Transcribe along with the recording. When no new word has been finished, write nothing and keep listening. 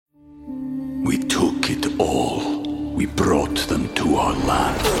We took it all. We brought them to our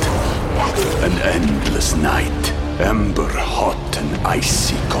land. An endless night, ember hot and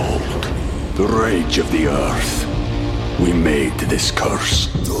icy cold. The rage of the earth. We made this curse.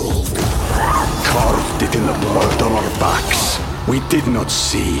 Carved it in the blood on our backs. We did not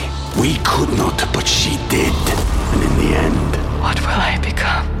see. We could not, but she did. And in the end... What will I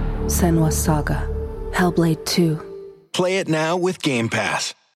become? Senua's Saga. Hellblade 2. Play it now with Game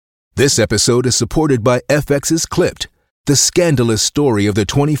Pass. This episode is supported by FX's Clipped, the scandalous story of the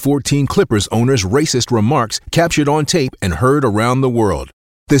 2014 Clippers owner's racist remarks captured on tape and heard around the world.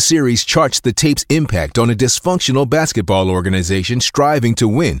 The series charts the tape's impact on a dysfunctional basketball organization striving to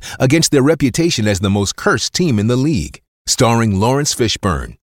win against their reputation as the most cursed team in the league. Starring Lawrence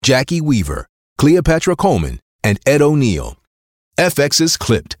Fishburne, Jackie Weaver, Cleopatra Coleman, and Ed O'Neill. FX's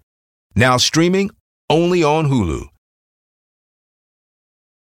Clipped. Now streaming only on Hulu.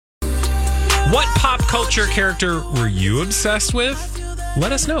 What pop culture character were you obsessed with?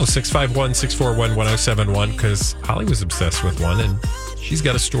 Let us know. 651-641-1071, because Holly was obsessed with one, and she's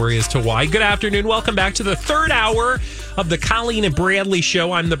got a story as to why. Good afternoon. Welcome back to the third hour of the Colleen and Bradley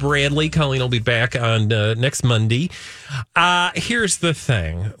Show. I'm the Bradley. Colleen will be back on next Monday. Here's the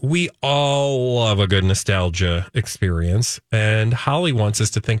thing. We all love a good nostalgia experience, and Holly wants us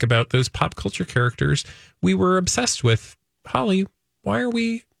to think about those pop culture characters we were obsessed with. Holly, why are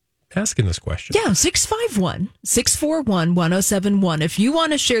we asking this question? Yeah, 651-641-1071. If you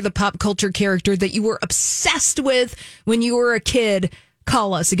want to share the pop culture character that you were obsessed with when you were a kid,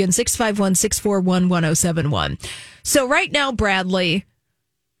 call us. Again, 651-641-1071. So right now, Bradley,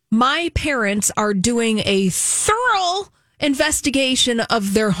 my parents are doing a thorough investigation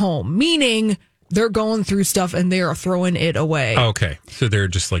of their home, meaning they're going through stuff and they are throwing it away. Okay. So they're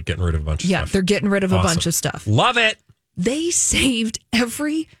just like getting rid of a bunch of stuff. Yeah, they're getting rid of a bunch of stuff. Love it. They saved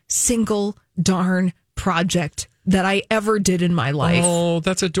every single darn project that I ever did in my life. Oh,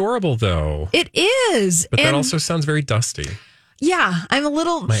 that's adorable, though. It is. But that also sounds very dusty. Yeah, I'm a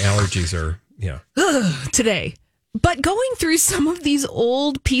little... My allergies are, today. But going through some of these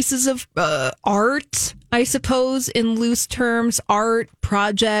old pieces of art, I suppose, in loose terms, art,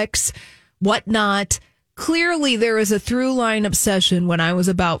 projects, whatnot, clearly there was a through line obsession when I was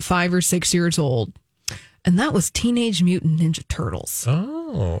about 5 or 6 years old. And that was Teenage Mutant Ninja Turtles.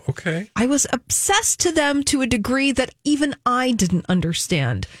 Oh, okay. I was obsessed to them to a degree that even I didn't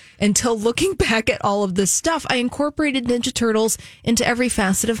understand. Until looking back at all of this stuff, I incorporated Ninja Turtles into every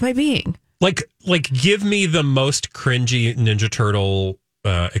facet of my being. Like, give me the most cringy Ninja Turtle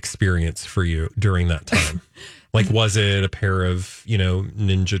experience for you during that time. Like, was it a pair of,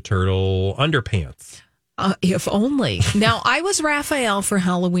 Ninja Turtle underpants? If only. Now, I was Raphael for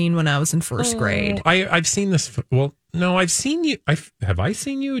Halloween when I was in first grade. I've seen this. Well, no, I've seen you. Have I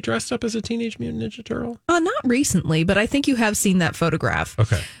seen you dressed up as a Teenage Mutant Ninja Turtle? Not recently, but I think you have seen that photograph.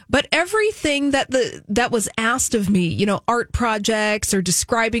 Okay. But everything that was asked of me, art projects or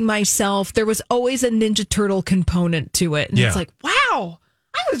describing myself, there was always a Ninja Turtle component to it. And It's like, wow,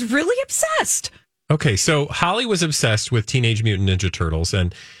 I was really obsessed. Okay, so Holly was obsessed with Teenage Mutant Ninja Turtles,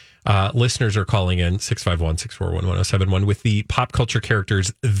 and listeners are calling in 651-641-1071 with the pop culture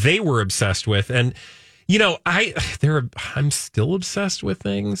characters they were obsessed with. And, I'm still obsessed with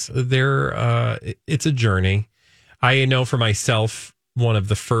things. It's a journey. I know for myself, one of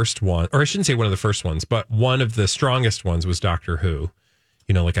the first ones, or I shouldn't say one of the first ones, but one of the strongest ones was Doctor Who.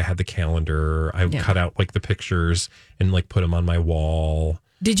 I had the calendar. I cut out like the pictures and like put them on my wall.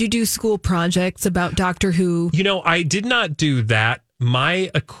 Did you do school projects about Doctor Who? I did not do that. I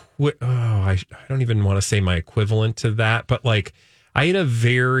don't even want to say my equivalent to that, but like I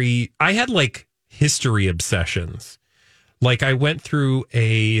had like history obsessions. Like I went through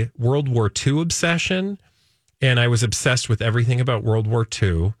a World War II obsession, and I was obsessed with everything about World War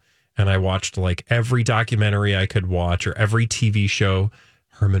II. And I watched like every documentary I could watch or every TV show.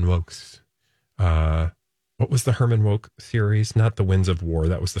 Herman Wouk's, what was the Herman Wouk series? Not The Winds of War.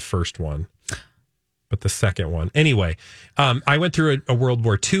 That was the first one. But the second one. Anyway, I went through a World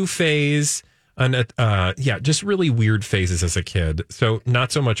War II phase, and just really weird phases as a kid. So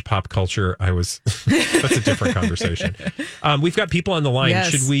not so much pop culture. That's a different conversation. We've got people on the line. Yes.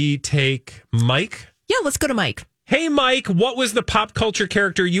 Should we take Mike? Yeah, let's go to Mike. Hey, Mike, what was the pop culture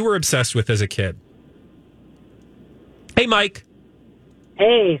character you were obsessed with as a kid? Hey, Mike.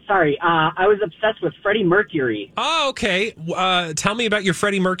 Hey, sorry. I was obsessed with Freddie Mercury. Oh, okay. Tell me about your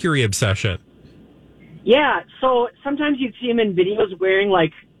Freddie Mercury obsession. Yeah, so sometimes you'd see him in videos wearing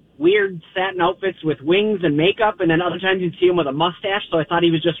like weird satin outfits with wings and makeup, and then other times you'd see him with a mustache, so I thought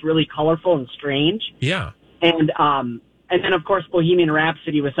he was just really colorful and strange. Yeah. And then, of course, Bohemian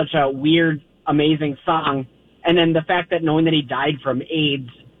Rhapsody was such a weird amazing song. And then the fact that knowing that he died from AIDS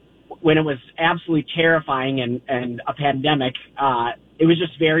when it was absolutely terrifying and a pandemic, it was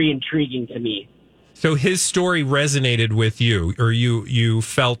just very intriguing to me. So his story resonated with you, or you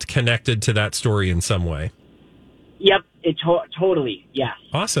felt connected to that story in some way? Yep, totally, yes.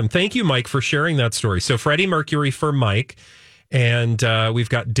 Awesome. Thank you, Mike, for sharing that story. So Freddie Mercury for Mike, and we've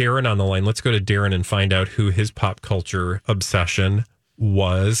got Darren on the line. Let's go to Darren and find out who his pop culture obsession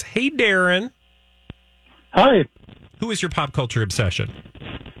was. Hey, Darren. Hi. Who is your pop culture obsession?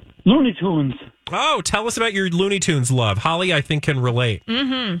 Looney Tunes. Oh, tell us about your Looney Tunes love. Holly, I think, can relate.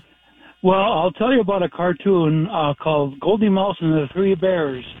 Mm-hmm. Well, I'll tell you about a cartoon called Goldie Mouse and the Three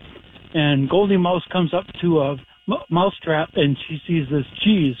Bears. And Goldie Mouse comes up to a mousetrap and she sees this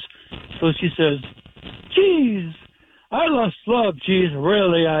cheese. So she says, "Cheese! I love cheese,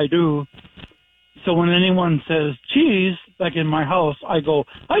 really I do." So when anyone says cheese, like in my house, I go,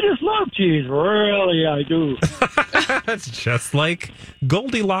 "I just love cheese, really I do." That's just like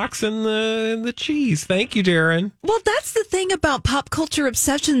Goldilocks and the cheese. Thank you, Darren. Well, that's the thing about pop culture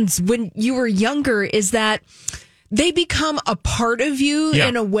obsessions when you were younger is that they become a part of you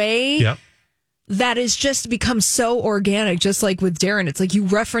in a way that is just become so organic, just like with Darren. It's like you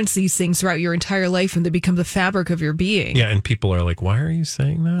reference these things throughout your entire life and they become the fabric of your being. Yeah, and people are like, why are you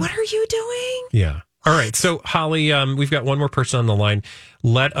saying that? What are you doing? Yeah. All right. So, Holly, we've got one more person on the line.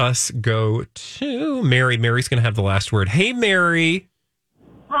 Let us go to Mary. Mary's going to have the last word. Hey, Mary.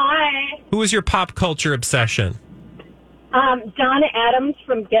 Hi. Who is your pop culture obsession? Don Adams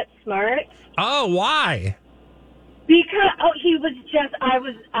from Get Smart. Oh, why? Because he was just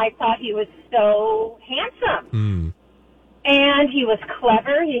I thought he was so handsome. And he was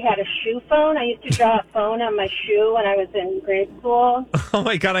clever. He had a shoe phone. I used to draw a phone on my shoe when I was in grade school. Oh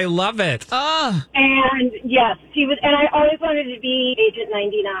my God, I love it. And yes, he was, and I always wanted to be Agent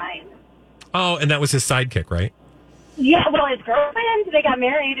 99. Oh, and that was his sidekick, right? Yeah, well, his girlfriend, they got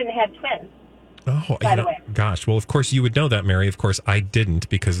married and had twins. Oh, by the way. Gosh. Well, of course you would know that, Mary. Of course I didn't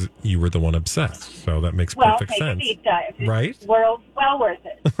because you were the one obsessed. So that makes perfect take sense. A deep dive. Right? Well worth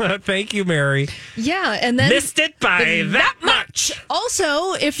it. Thank you, Mary. Yeah, and then missed it by that much.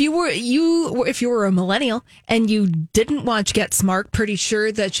 Also, if you were a millennial and you didn't watch Get Smart, pretty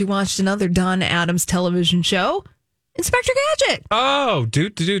sure that you watched another Don Adams television show, Inspector Gadget. Oh, do.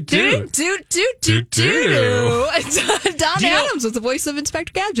 Don Adams was the voice of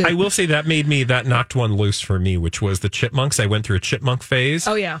Inspector Gadget. I will say that knocked one loose for me, which was the Chipmunks. I went through a chipmunk phase.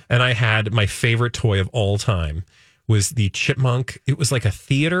 Oh, yeah. And I had my favorite toy of all time was the chipmunk. It was like a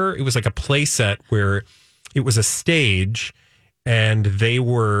theater. It was like a play set where it was a stage and they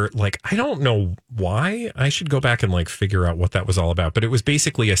were like, I don't know why. I should go back and like figure out what that was all about. But it was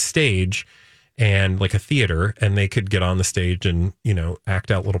basically a stage and like a theater, and they could get on the stage and, you know,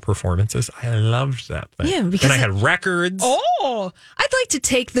 act out little performances. I loved that thing. Yeah, because and I had records. Oh, I'd like to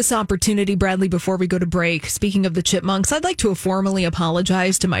take this opportunity, Bradley, before we go to break. Speaking of the Chipmunks, I'd like to formally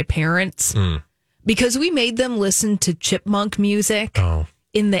apologize to my parents because we made them listen to chipmunk music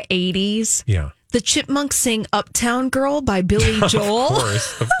in the 80s. Yeah. The Chipmunks sing Uptown Girl by Billy Joel.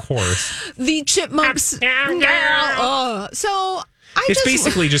 Of course. The Chipmunks. So it's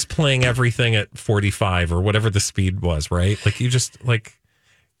basically just playing everything at 45 or whatever the speed was, right? Like you just like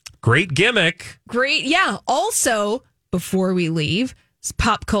great gimmick. Great. Yeah. Also, before we leave,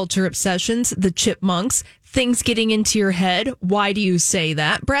 pop culture obsessions, the Chipmunks, things getting into your head. Why do you say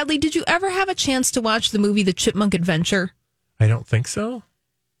that? Bradley, did you ever have a chance to watch the movie The Chipmunk Adventure? I don't think so.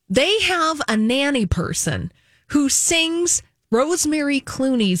 They have a nanny person who sings Rosemary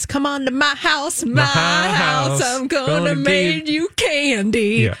Clooney's "Come on to my house, my house. I'm gonna make you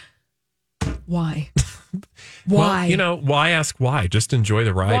candy." Yeah. Why? Well, you know, why ask why? Just enjoy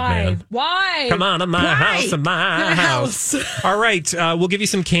the ride, man. Why? Come on to my house, my house. All right, we'll give you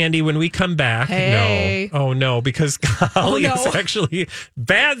some candy when we come back. Hey. No. Oh, no, because Holly is actually...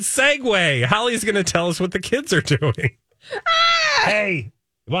 Bad segue. Holly's going to tell us what the kids are doing. Hey.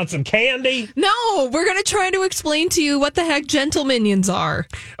 Want some candy? No, we're going to try to explain to you what the heck Gentle Minions are.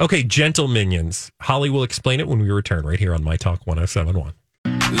 Okay, Gentle Minions. Holly will explain it when we return right here on My Talk 107.1.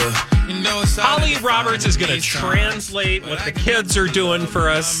 Holly Roberts is going to translate what the kids are doing for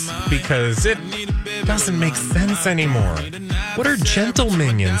us because it doesn't make sense anymore. What are Gentle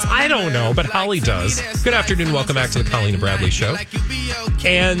Minions? I don't know, but Holly does. Good afternoon. Welcome back to the Colleen and Bradley Show.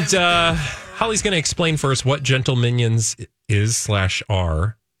 And Holly's going to explain for us what Gentle Minions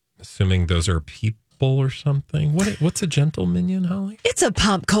is/are, assuming those are people or something. What's a Gentle Minion, Holly? It's a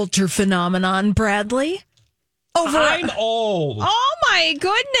pop culture phenomenon, Bradley. I'm old. Oh my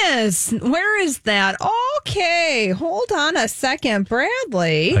goodness. Where is that? Okay. Hold on a second,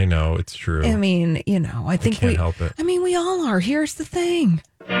 Bradley. I know, it's true. I mean, I think can't help it. I mean, we all are. Here's the thing.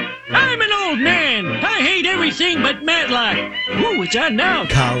 I'm an old man. I hate everything but Matlock. Ooh, it's on now.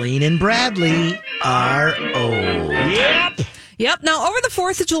 Colleen and Bradley are old. Yep. Now, over the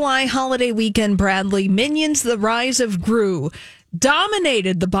 4th of July holiday weekend, Bradley, Minions: The Rise of Gru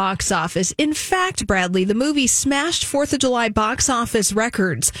dominated the box office. In fact, Bradley, the movie smashed 4th of July box office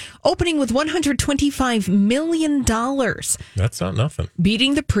records, opening with $125 million. That's not nothing.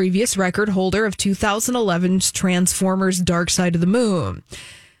 Beating the previous record holder of 2011's Transformers: Dark Side of the Moon.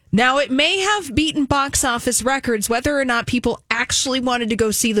 Now, it may have beaten box office records, whether or not people actually wanted to go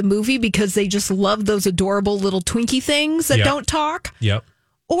see the movie because they just love those adorable little Twinkie things that don't talk. Yep.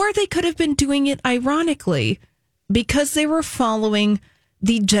 Or they could have been doing it ironically because they were following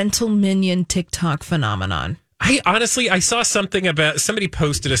the Gentle Minion TikTok phenomenon. I saw something about somebody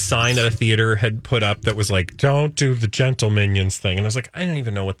posted a sign that a theater had put up that was like, don't do the Gentle Minions thing. And I was like, I don't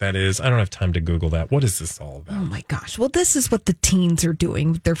even know what that is. I don't have time to Google that. What is this all about? Oh my gosh. Well, this is what the teens are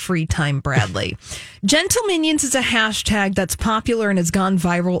doing with their free time, Bradley. Gentle Minions is a hashtag that's popular and has gone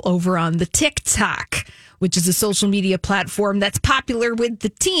viral over on the TikTok, which is a social media platform that's popular with the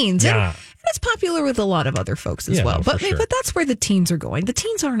teens. Yeah. And it's popular with a lot of other folks as well. No, But sure. that's where the teens are going. The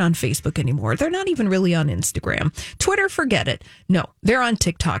teens aren't on Facebook anymore. They're not even really on Instagram. Twitter, forget it. No, they're on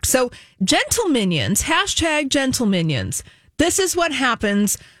TikTok. So Gentle Minions, hashtag Gentle Minions. This is what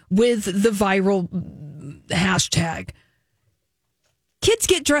happens with the viral hashtag. Kids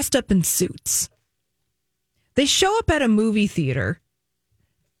get dressed up in suits. They show up at a movie theater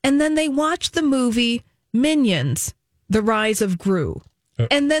and then they watch the movie Minions: The Rise of Gru.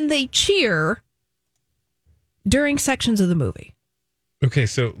 And then they cheer during sections of the movie. Okay,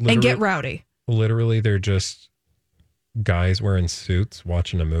 so and get rowdy. Literally, they're just guys wearing suits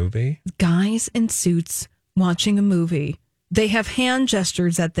watching a movie. Guys in suits watching a movie. They have hand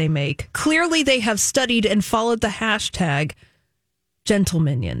gestures that they make. Clearly, they have studied and followed the hashtag Gentle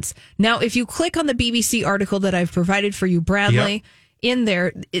Minions. Now, if you click on the BBC article that I've provided for you, Bradley, in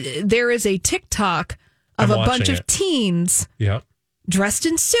there is a TikTok of a bunch of teens dressed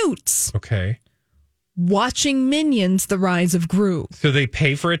in suits. Okay. Watching Minions: The Rise of Gru. So they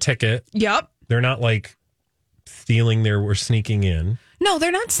pay for a ticket. Yep. They're not like stealing or sneaking in. No,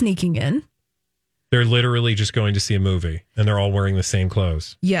 they're not sneaking in. They're literally just going to see a movie and they're all wearing the same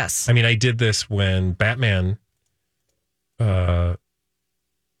clothes. Yes. I mean, I did this when Batman, when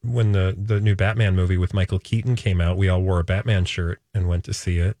the new Batman movie with Michael Keaton came out, we all wore a Batman shirt and went to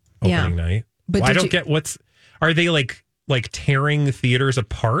see it opening night. But I don't get are they like tearing theaters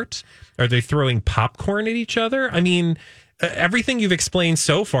apart? Are they throwing popcorn at each other? I mean, everything you've explained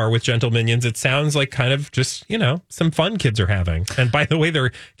so far with Gentle Minions, it sounds like kind of just, some fun kids are having. And by the way,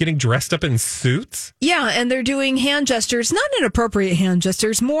 they're getting dressed up in suits. Yeah, and they're doing hand gestures, not inappropriate hand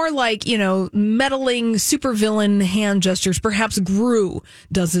gestures, more like, meddling supervillain hand gestures. Perhaps Gru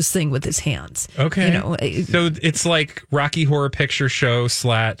does this thing with his hands. Okay. So it's like Rocky Horror Picture Show /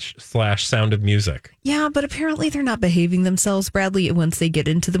 Sound of Music. Yeah, but apparently they're not behaving themselves, Bradley, once they get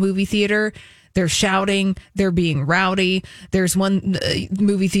into the movie theater. They're shouting. They're being rowdy. There's one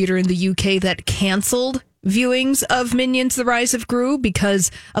movie theater in the UK that canceled viewings of Minions: The Rise of Gru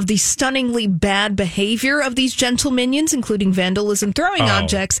because of the stunningly bad behavior of these Gentle Minions, including vandalism, throwing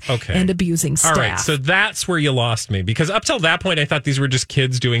objects, and abusing staff. All right, so that's where you lost me, because up till that point, I thought these were just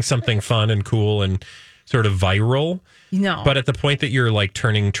kids doing something fun and cool and sort of viral. No. But at the point that you're like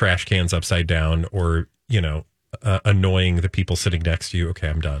turning trash cans upside down or, annoying the people sitting next to you. Okay,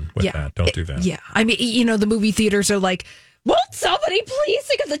 I'm done with that. Don't do that. Yeah. I mean, the movie theaters are like, won't somebody please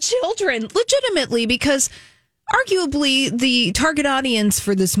think of the children? Legitimately, because arguably the target audience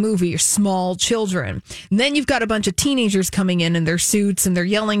for this movie are small children. And then you've got a bunch of teenagers coming in their suits and they're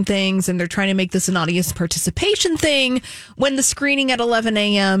yelling things and they're trying to make this an audience participation thing when the screening at 11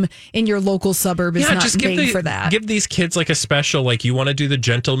 a.m. in your local suburb is not made for that. Give these kids like a special, like you want to do the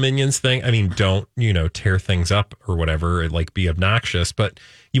Gentle Minions thing. I mean, don't, tear things up or whatever, like be obnoxious, but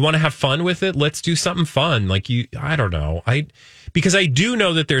you want to have fun with it. Let's do something fun. I don't know. Because I do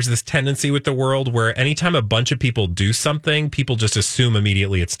know that there's this tendency with the world where anytime a bunch of people do something, people just assume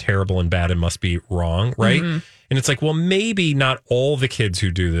immediately it's terrible and bad and must be wrong, right? Mm-hmm. And it's like, well, maybe not all the kids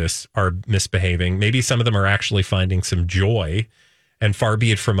who do this are misbehaving. Maybe some of them are actually finding some joy, and far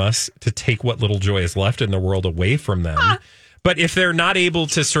be it from us to take what little joy is left in the world away from them. But if they're not able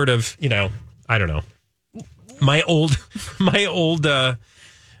to sort of, I don't know, my old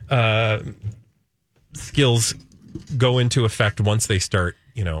skills go into effect once they start,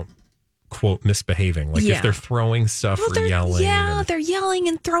 quote, misbehaving. Like if they're throwing stuff or yelling. Yeah, they're yelling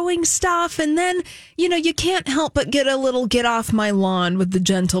and throwing stuff. And then, you can't help but get a little get off my lawn with the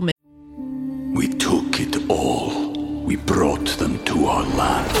gentleman. We took it all. We brought them to our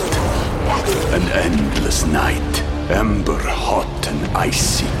land. An endless night, ember hot and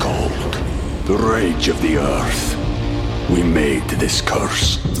icy cold. The rage of the earth. We made this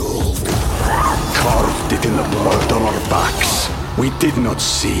curse. Carved it in the blood on our backs. We did not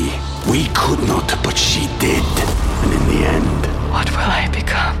see. We could not, but she did. And in the end... What will I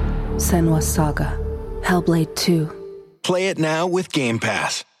become? Senua's Saga. Hellblade 2. Play it now with Game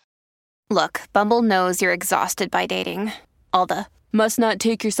Pass. Look, Bumble knows you're exhausted by dating. All the, must not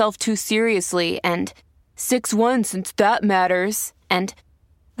take yourself too seriously, and 6'1" since that matters, and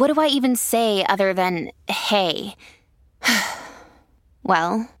what do I even say other than, hey?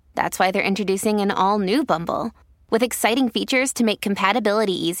 Well, that's why they're introducing an all-new Bumble, with exciting features to make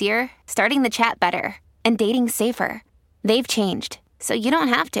compatibility easier, starting the chat better, and dating safer. They've changed, so you don't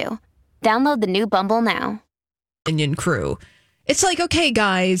have to. Download the new Bumble now. Minion crew. It's like, okay,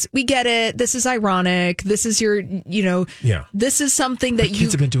 guys, we get it. This is ironic. This is your, this is something that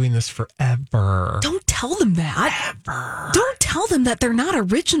kids have been doing this forever. Don't tell them that. Ever. Don't tell them that they're not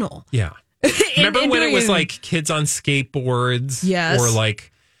original. Yeah. Remember when it was like kids on skateboards? Yes. Or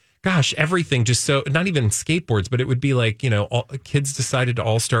like, gosh, everything just so, not even skateboards, but it would be like, all, kids decided to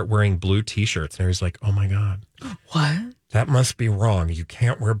all start wearing blue T-shirts. And I was like, oh my God. What? That must be wrong. You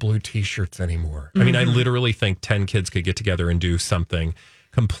can't wear blue T-shirts anymore. I mean, I literally think 10 kids could get together and do something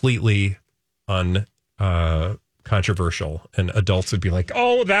completely controversial, and adults would be like,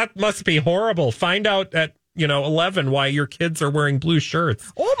 oh, that must be horrible. Find out at 11 why your kids are wearing blue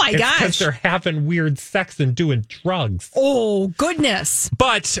shirts. Oh my gosh. Because they're having weird sex and doing drugs. Oh, goodness.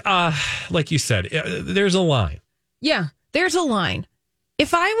 But like you said, there's a line. Yeah, there's a line.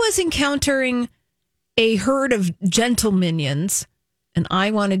 If I was encountering a herd of gentle minions and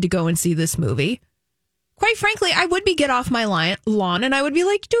I wanted to go and see this movie, quite frankly, I would be get off my lawn and I would be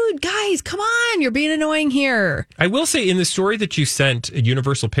like, dude, guys, come on, you're being annoying here. I will say, in the story that you sent,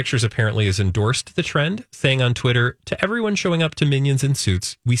 Universal Pictures apparently has endorsed the trend, saying on Twitter, to everyone showing up to Minions in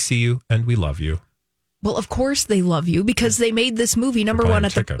suits, we see you and we love you. Well, of course they love you because they made this movie number one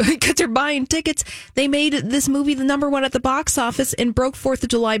at because they're buying tickets. They made this movie the number one at the box office and broke 4th of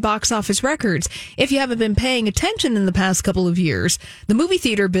July box office records. If you haven't been paying attention in the past couple of years, the movie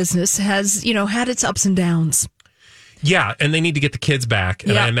theater business has, had its ups and downs. Yeah, and they need to get the kids back.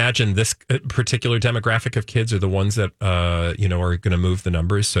 And I imagine this particular demographic of kids are the ones that, are going to move the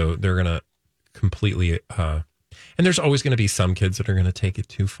numbers. So they're going to completely... and there's always going to be some kids that are going to take it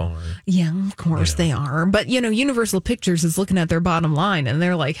too far. Yeah, of course they are. But, Universal Pictures is looking at their bottom line and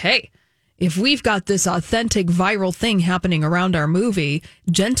they're like, hey, if we've got this authentic viral thing happening around our movie,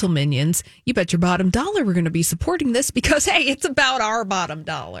 Gentle Minions, you bet your bottom dollar we're going to be supporting this because, hey, it's about our bottom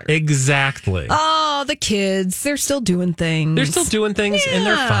dollar. Exactly. Oh, the kids, they're still doing things. They're still doing things and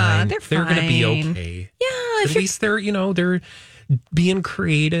they're fine. They're going to be okay. Yeah. At least they're, they're being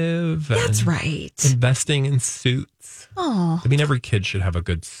creative. That's right. Investing in suits. Oh. I mean, every kid should have a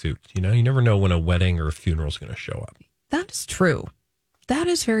good suit. You never know when a wedding or a funeral is going to show up. That is true. That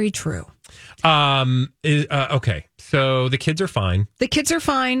is very true. Okay. So the kids are fine. The kids are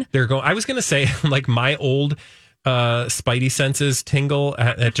fine. They're going. I was going to say, like, my old spidey senses tingle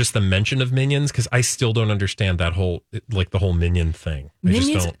at just the mention of Minions because I still don't understand that whole, the whole Minion thing.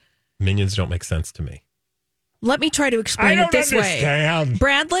 Minions don't make sense to me. Let me try to explain it this way.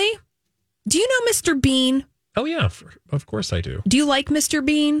 Bradley, do you know Mr. Bean? Oh, yeah. Of course I do. Do you like Mr.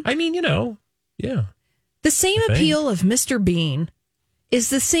 Bean? I mean, yeah. The same appeal of Mr. Bean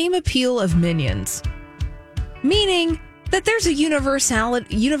is the same appeal of Minions. Meaning that there's a universal.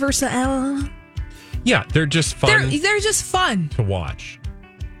 Yeah, they're just fun. They're just fun to watch.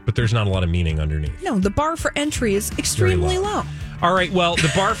 But there's not a lot of meaning underneath. No, the bar for entry is extremely low. All right, well,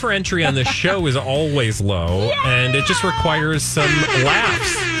 the bar for entry on this show is always low, and it just requires some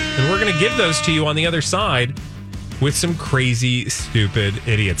laughs. And we're going to give those to you on the other side with some crazy, stupid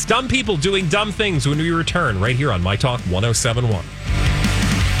idiots. Dumb people doing dumb things when we return right here on My Talk 107.1.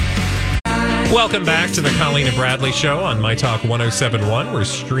 Welcome back to the Colleen and Bradley Show on My Talk 107.1. We're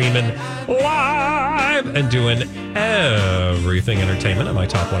streaming live and doing everything entertainment at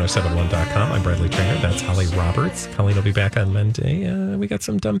MyTalk1071.com. I'm Bradley Traynor. That's Holly Roberts. Colleen will be back on Monday. We got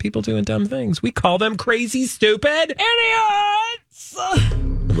some dumb people doing dumb things. We call them crazy, stupid idiots.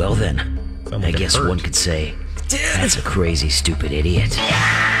 Well then, I guess one could say that's a crazy, stupid idiot.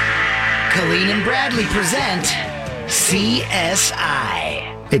 Colleen and Bradley present CSI.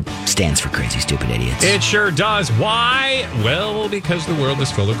 It stands for crazy, stupid idiots. It sure does. Why? Well, because the world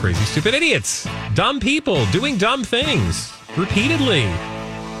is full of crazy, stupid idiots. Dumb people doing dumb things repeatedly.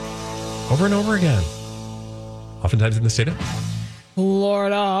 Over and over again. Oftentimes in the state of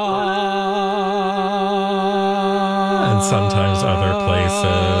Florida. And sometimes other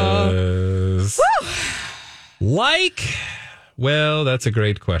places. Woo! Like, well, that's a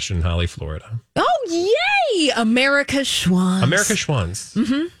great question, Holly, Florida. Oh, yay! America's Schwans. America's Schwans.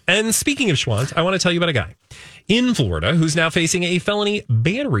 Mm-hmm. And speaking of Schwans, I want to tell you about a guy in Florida who's now facing a felony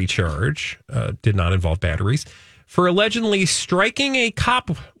battery charge, did not involve batteries, for allegedly striking a cop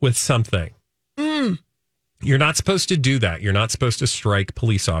with something. You're not supposed to do that. You're not supposed to strike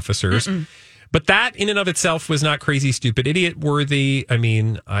police officers. But that in and of itself was not crazy, stupid, idiot worthy. I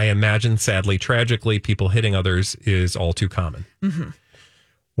mean, I imagine, sadly, tragically, people hitting others is all too common.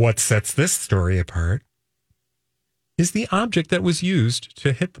 What sets this story apart is the object that was used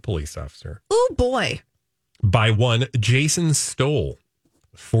to hit the police officer. Oh, boy. By one Jason Stoll,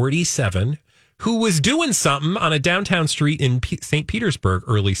 47, who was doing something on a downtown street in St. Petersburg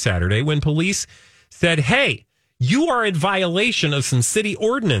early Saturday when police said, hey, you are in violation of some city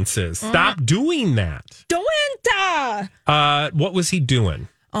ordinances. Stop doing that. Don't. What was he doing?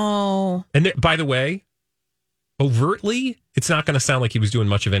 Oh. And by the way, overtly, it's not going to sound like he was doing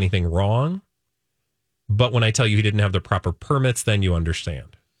much of anything wrong. But when I tell you he didn't have the proper permits, then you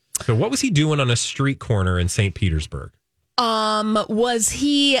understand. So what was he doing on a street corner in St. Petersburg? Was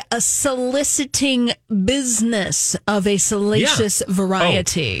he soliciting business of a salacious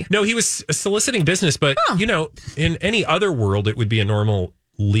variety? Oh. No, he was soliciting business, but, you know, in any other world, it would be a normal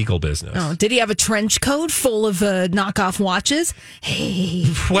legal business. Oh, did he have a trench coat full of knockoff watches? Hey.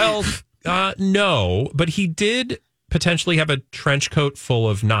 Well, no, but he did potentially have a trench coat full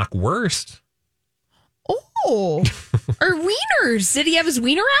of knockwurst. Oh, or wieners. Did he have his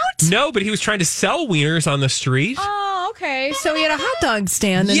wiener out? No, but he was trying to sell wieners on the street. Oh, okay. So he had a hot dog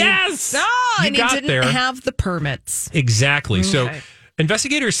stand. And yes! And he didn't have the permits. Exactly. Okay. So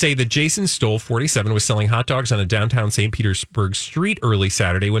investigators say that Jason Stoll, 47, was selling hot dogs on a downtown St. Petersburg street early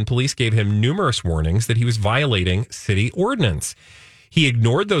Saturday when police gave him numerous warnings that he was violating city ordinance. He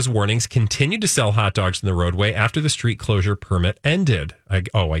ignored those warnings, continued to sell hot dogs in the roadway after the street closure permit ended. I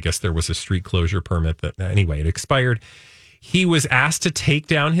guess there was a street closure permit that, anyway, it expired. He was asked to take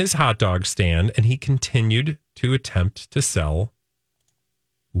down his hot dog stand, and he continued to attempt to sell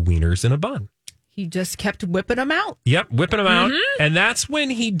wieners in a bun. He just kept whipping them out. Yep, whipping them out. And that's when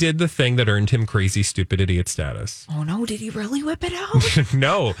he did the thing that earned him crazy, stupid idiot status. Oh, no. Did he really whip it out?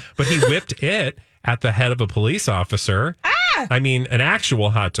 No, but he whipped it at the head of a police officer. I mean, an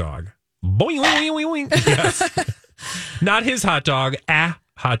actual hot dog. Boing, boing, boing, boing. Yes. Not his hot dog, a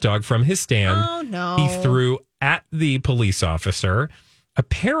hot dog from his stand. Oh, no. He threw at the police officer.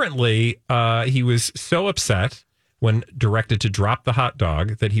 Apparently, he was so upset when directed to drop the hot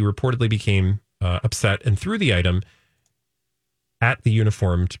dog that he reportedly became upset and threw the item at the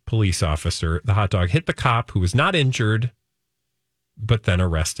uniformed police officer. The hot dog hit the cop, who was not injured, but then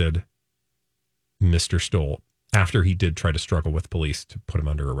arrested Mr. Stoll after he did try to struggle with police to put him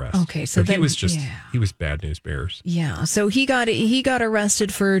under arrest. Okay, so then, he was just he was bad news bears. Yeah, so he got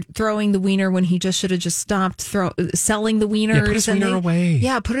arrested for throwing the wiener when he just should have just stopped selling the wieners. Yeah, put his wiener away.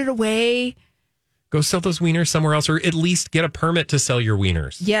 Yeah, put it away. Go sell those wieners somewhere else, or at least get a permit to sell your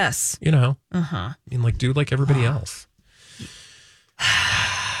wieners. Yes, you know. I mean, like, do like everybody else.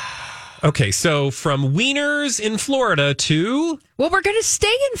 Okay, so from wieners in Florida to... Well, we're going to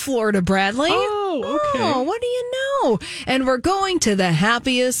stay in Florida, Bradley. Oh, okay. Oh, what do you know? And we're going to the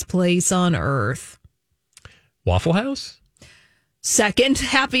happiest place on earth. Waffle House? Second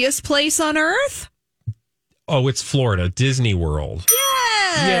happiest place on earth? Oh, it's Florida. Disney World.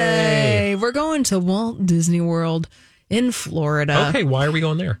 Yay! We're going to Walt Disney World in Florida. Okay, why are we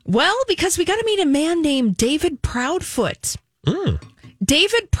going there? Well, because we got to meet a man named David Proudfoot.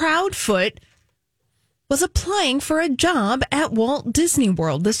 David Proudfoot was applying for a job at Walt Disney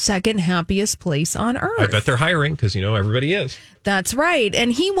World, the second happiest place on earth. I bet they're hiring because, you know, everybody is. That's right.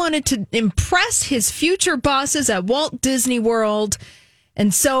 And he wanted to impress his future bosses at Walt Disney World.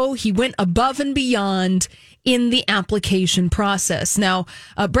 And so he went above and beyond in the application process. Now,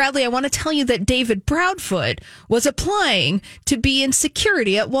 Bradley, I want to tell you that David Proudfoot was applying to be in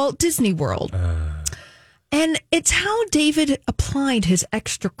security at Walt Disney World. And it's how David applied his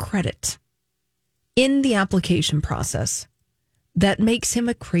extra credit in the application process that makes him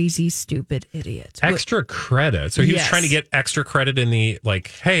a crazy, stupid idiot. Extra credit? So he was Yes. trying to get extra credit in the,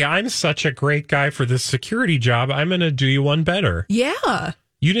 like, hey, I'm such a great guy for this security job. I'm going to do you one better. Yeah.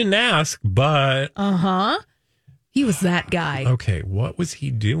 You didn't ask, but... He was that guy. Okay, what was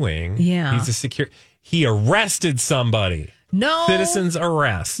he doing? Yeah. He's a he arrested somebody. No. Citizen's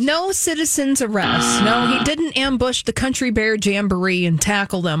arrest. No citizen's arrest. No, he didn't ambush the Country Bear Jamboree and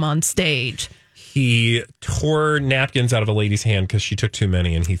tackle them on stage. He tore napkins out of a lady's hand because she took too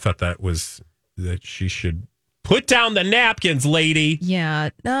many, and he thought that she should put down the napkins, lady. Yeah.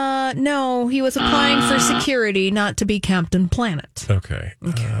 No, he was applying for security, not to be Captain Planet. Okay.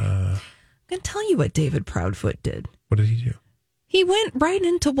 I'm going to tell you what David Proudfoot did. What did he do? He went right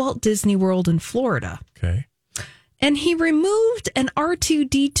into Walt Disney World in Florida. Okay. And he removed an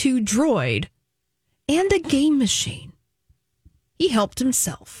R2-D2 droid and a game machine. He helped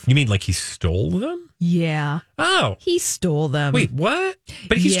himself. You mean like he stole them? Yeah. Oh. He stole them. Wait, what?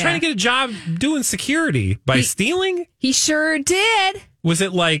 But he's trying to get a job doing security by stealing? He sure did. Was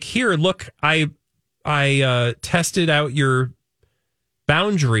it like, here, look, I tested out your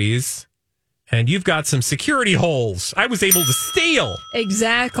boundaries and you've got some security holes. I was able to steal.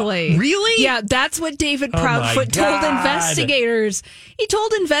 Exactly. Really? Yeah, that's what David Proudfoot told investigators. He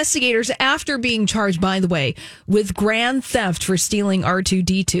told investigators after being charged, by the way, with grand theft for stealing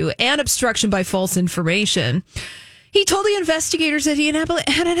R2-D2 and obstruction by false information. He told the investigators that he had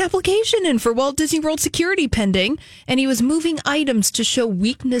an application in for Walt Disney World security pending, and he was moving items to show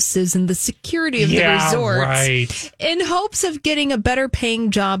weaknesses in the security of the resort right. in hopes of getting a better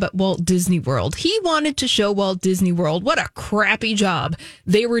paying job at Walt Disney World. He wanted to show Walt Disney World what a crappy job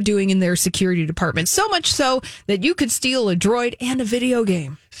they were doing in their security department, so much so that you could steal a droid and a video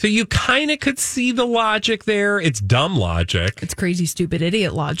game. So you kind of could see the logic there. It's dumb logic. It's crazy, stupid,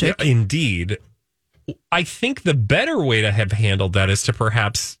 idiot logic. Yeah, indeed. I think the better way to have handled that is to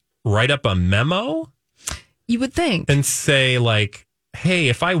perhaps write up a memo. You would think. And say, like, hey,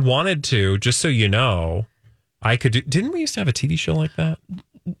 if I wanted to, just so you know, I could do. Didn't we used to have a TV show like that?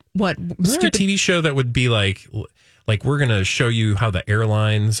 What? Was there a TV show that would be like we're going to show you how the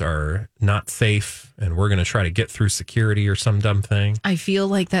airlines are not safe and we're going to try to get through security or some dumb thing? I feel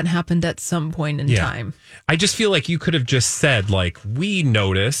like that happened at some point in time. I just feel like you could have just said, like, we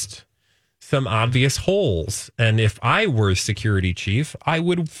noticed some obvious holes. And if I were security chief, I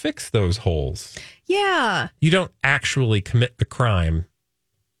would fix those holes. Yeah. You don't actually commit the crime.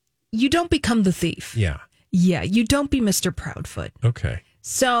 You don't become the thief. Yeah. Yeah, you don't be Mr. Proudfoot. Okay.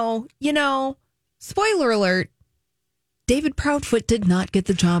 So, spoiler alert, David Proudfoot did not get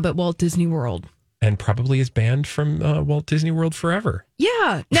the job at Walt Disney World. And probably is banned from Walt Disney World forever.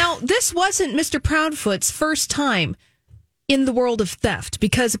 Yeah. Now, this wasn't Mr. Proudfoot's first time in the world of theft,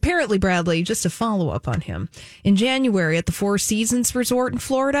 because apparently, Bradley, just a follow-up on him, in January at the Four Seasons Resort in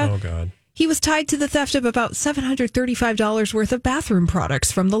Florida, oh God, he was tied to the theft of about $735 worth of bathroom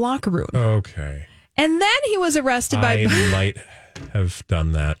products from the locker room. Okay. And then he was arrested by... I might have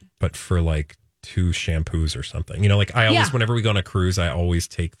done that, but for like 2 shampoos or something. Like I always, whenever we go on a cruise, I always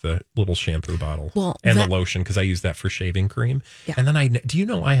take the little shampoo bottle and the lotion because I use that for shaving cream. Yeah. And then I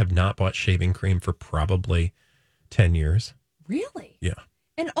have not bought shaving cream for probably 10 years. Really? Yeah.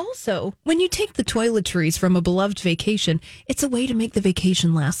 And also, when you take the toiletries from a beloved vacation, it's a way to make the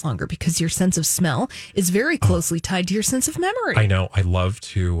vacation last longer because your sense of smell is very closely tied to your sense of memory. I know. I love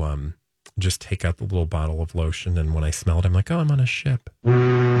to just take out the little bottle of lotion, and when I smell it, I'm like, oh, I'm on a ship. It's the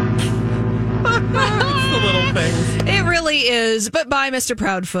little things. It really is. But bye, Mr.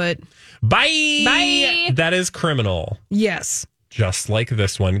 Proudfoot. Bye. Bye. That is criminal. Yes. Just like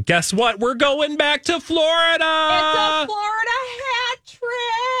this one. Guess what? We're going back to Florida. It's a Florida hat trick.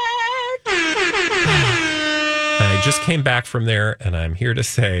 I just came back from there, and I'm here to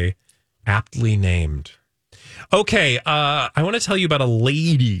say, aptly named. Okay, I want to tell you about a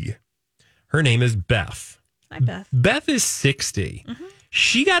lady. Her name is Beth. Hi, Beth. Beth is 60. Mm-hmm.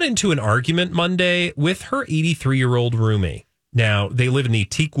 She got into an argument Monday with her 83-year-old roommate. Now, they live in the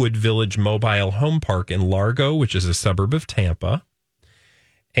Teakwood Village Mobile Home Park in Largo, which is a suburb of Tampa.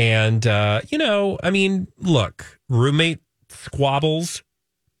 And, look, roommate squabbles,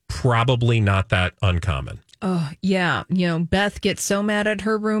 probably not that uncommon. Oh, yeah. Beth gets so mad at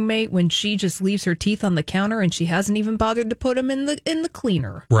her roommate when she just leaves her teeth on the counter and she hasn't even bothered to put them in the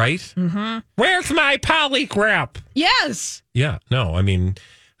cleaner. Right? Mm-hmm. Where's my polygraph? Yes. Yeah. No,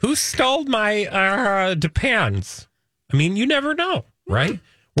 who stole my Depends? You never know, right?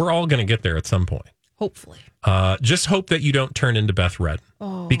 Mm-hmm. We're all going to get there at some point. Hopefully. Just hope that you don't turn into Beth Redden.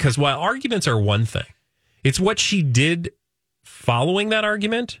 Oh. Because while arguments are one thing, it's what she did following that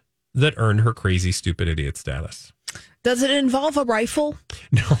argument that earned her crazy, stupid idiot status. Does it involve a rifle?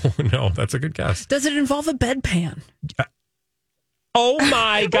 No, that's a good guess. Does it involve a bedpan? Oh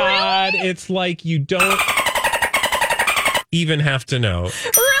my God. Really? It's like you don't even have to know.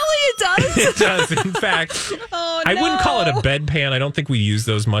 Really? It does? It does, in fact. Oh, I wouldn't call it a no. bedpan. I don't think we use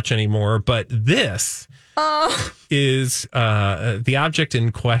those much anymore. But this is the object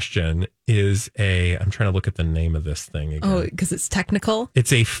in question is I'm trying to look at the name of this thing again. Oh, because it's technical?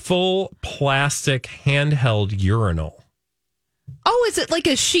 It's a full plastic handheld urinal. Oh, is it like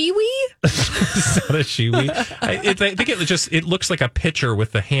a shiwi? It's not a shiwi. I think it looks like a pitcher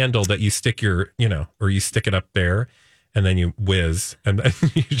with the handle that you stick or you stick it up there and then you whiz and then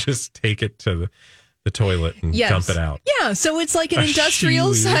you just take it to the toilet and dump it out. Yeah, so it's like an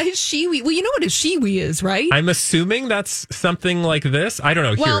industrial size shiwi. Well, you know what a shiwi is, right? I'm assuming that's something like this. I don't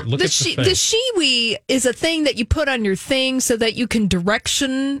know. Well, Here, look at the thing. The shiwi is a thing that you put on your thing so that you can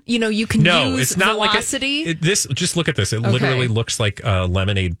direction, you can use it's not velocity. like this. Just look at this. It literally looks like a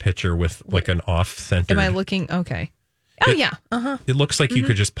lemonade pitcher with like an off-center. Am I looking? Okay. Oh, yeah. Uh-huh. It looks like you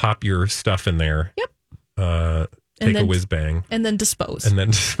could just pop your stuff in there. Yep. Take a whiz bang. And then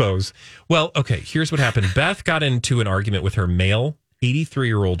dispose. Well, okay, here's what happened. Beth got into an argument with her male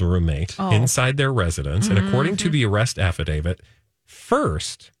 83-year-old roommate inside their residence. And according to the arrest affidavit,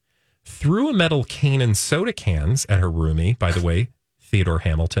 first threw a metal cane and soda cans at her roomie, by the way, Theodore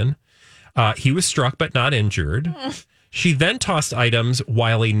Hamilton. He was struck but not injured. She then tossed items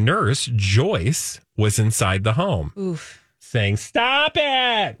while a nurse, Joyce, was inside the home, saying, "Stop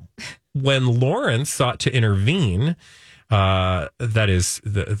it!" When Lawrence sought to intervene, that is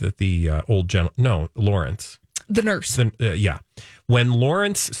the old gentleman. No, Lawrence. The nurse. When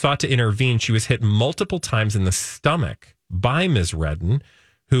Lawrence sought to intervene, she was hit multiple times in the stomach by Ms. Redden,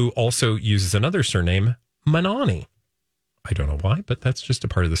 who also uses another surname, Manani. I don't know why, but that's just a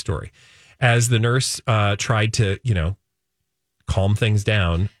part of the story. As the nurse tried to, calm things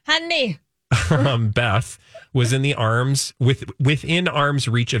down. Honey. Beth was in the within arm's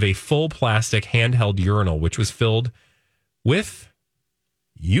reach of a full plastic handheld urinal, which was filled with,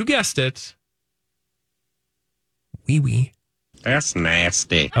 you guessed it, wee. That's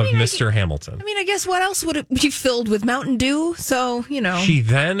nasty. Of Mr. Hamilton. I mean, I guess what else would it be filled with? Mountain Dew? So, She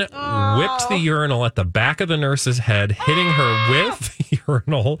then whipped the urinal at the back of the nurse's head, hitting her with the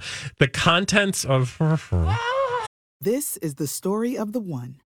urinal, the contents of her. This is the story of the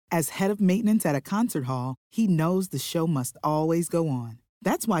one. As head of maintenance at a concert hall, he knows the show must always go on.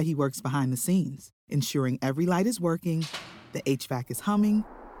 That's why he works behind the scenes, ensuring every light is working, the HVAC is humming,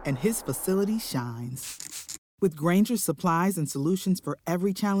 and his facility shines. With Grainger's supplies and solutions for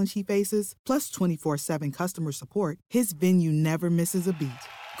every challenge he faces, plus 24/7 customer support, his venue never misses a beat.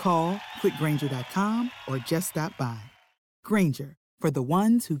 Call quickgrainger.com or just stop by. Grainger, for the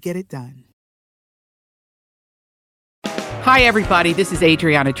ones who get it done. Hi, everybody. This is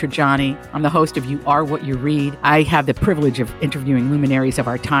Adriana Trajani. I'm the host of You Are What You Read. I have the privilege of interviewing luminaries of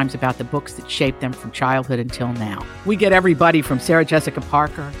our times about the books that shaped them from childhood until now. We get everybody from Sarah Jessica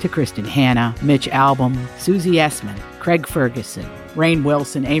Parker to Kristen Hanna, Mitch Albom, Susie Essman, Craig Ferguson, Rainn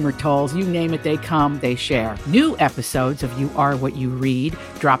Wilson, Amor Tolls, you name it, they come, they share. New episodes of You Are What You Read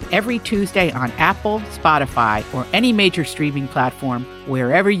drop every Tuesday on Apple, Spotify, or any major streaming platform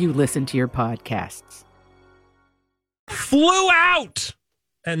wherever you listen to your podcasts. Flew out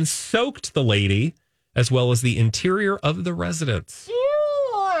and soaked the lady as well as the interior of the residence.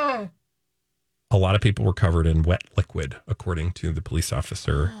 A lot of people were covered in wet liquid, according to the police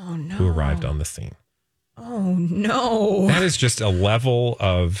officer who arrived on the scene. Oh, no. That is just a level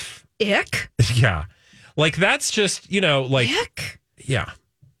of... Ick? Yeah. Like, that's just, Ick? Yeah.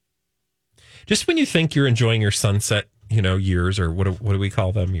 Just when you think you're enjoying your sunset, years, or what do we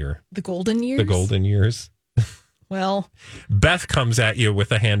call them? The golden years? The golden years. Well, Beth comes at you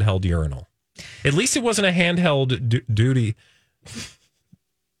with a handheld urinal. At least it wasn't a handheld duty.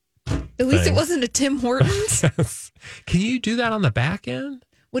 At least it wasn't a Tim Hortons. Yes. Can you do that on the back end?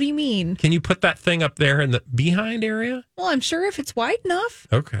 What do you mean? Can you put that thing up there in the behind area? Well, I'm sure if it's wide enough.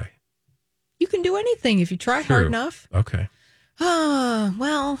 Okay. You can do anything if you try hard enough. Okay.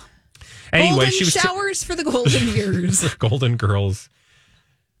 Well. Anyway, golden she was showers for the golden years. Golden girls.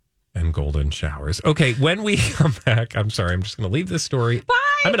 And golden showers. Okay, when we come back, I'm sorry, I'm just going to leave this story. Bye.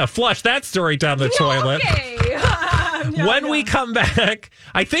 I'm going to flush that story down the toilet. Okay. When we come back,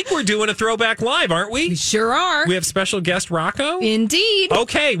 I think we're doing a throwback live, aren't we? We sure are. We have special guest Rocco? Indeed.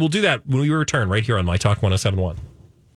 Okay, we'll do that when we return right here on My Talk 1071.